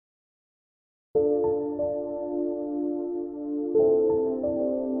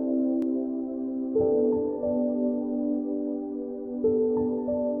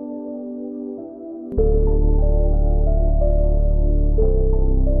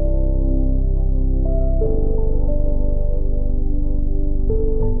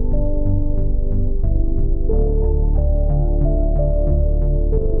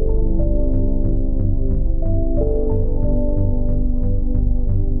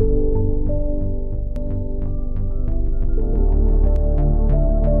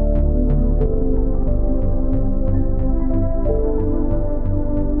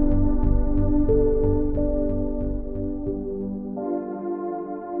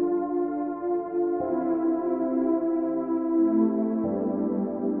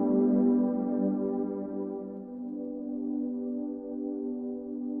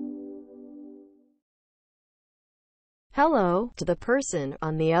hello to the person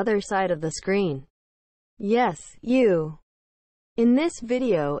on the other side of the screen. Yes, you. In this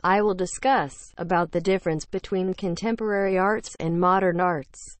video, I will discuss about the difference between contemporary arts and modern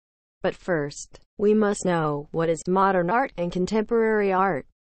arts. But first, we must know what is modern art and contemporary art.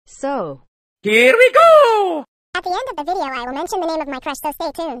 So, here we go! At the end of the video I will mention the name of my crush, so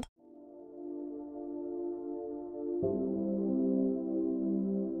stay tuned.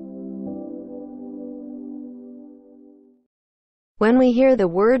 When we hear the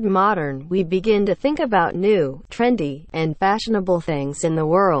word modern, we begin to think about new, trendy, and fashionable things in the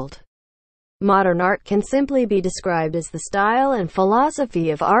world. Modern art can simply be described as the style and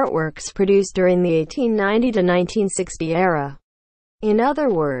philosophy of artworks produced during the 1890 to 1960 era. In other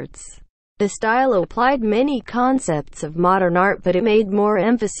words, the style applied many concepts of modern art, but it made more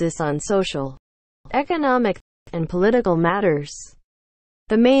emphasis on social, economic, and political matters.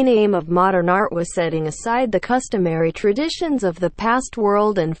 The main aim of modern art was setting aside the customary traditions of the past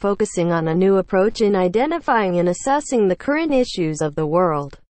world and focusing on a new approach in identifying and assessing the current issues of the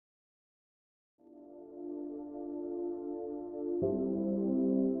world.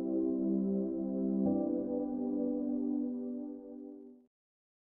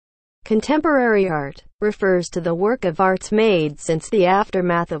 Contemporary art refers to the work of arts made since the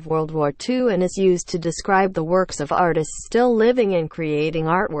aftermath of World War II and is used to describe the works of artists still living and creating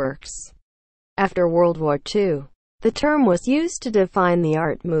artworks. After World War II, the term was used to define the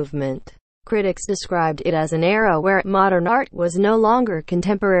art movement. Critics described it as an era where modern art was no longer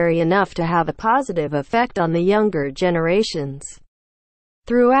contemporary enough to have a positive effect on the younger generations.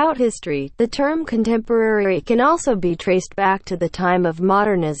 Throughout history, the term contemporary can also be traced back to the time of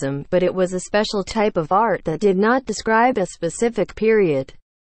modernism, but it was a special type of art that did not describe a specific period.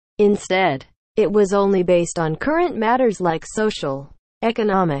 Instead, it was only based on current matters like social,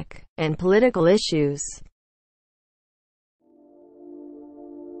 economic, and political issues.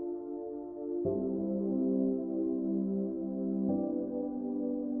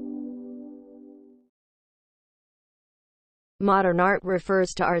 Modern art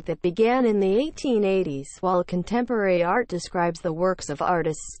refers to art that began in the 1880s, while contemporary art describes the works of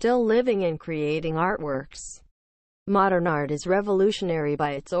artists still living and creating artworks. Modern art is revolutionary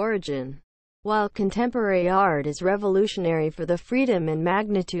by its origin, while contemporary art is revolutionary for the freedom and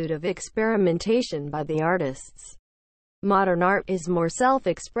magnitude of experimentation by the artists. Modern art is more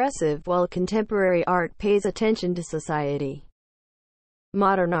self-expressive, while contemporary art pays attention to society.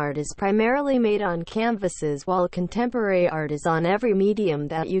 Modern art is primarily made on canvases, while contemporary art is on every medium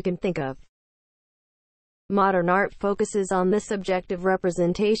that you can think of. Modern art focuses on the subjective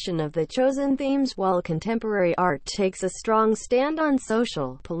representation of the chosen themes, while contemporary art takes a strong stand on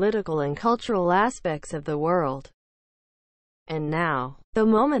social, political, and cultural aspects of the world. And now, the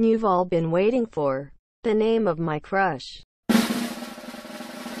moment you've all been waiting for. The name of my crush.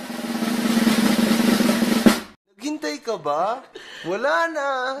 Naghintay ka ba? Wala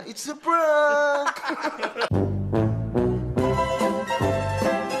na! It's a prank!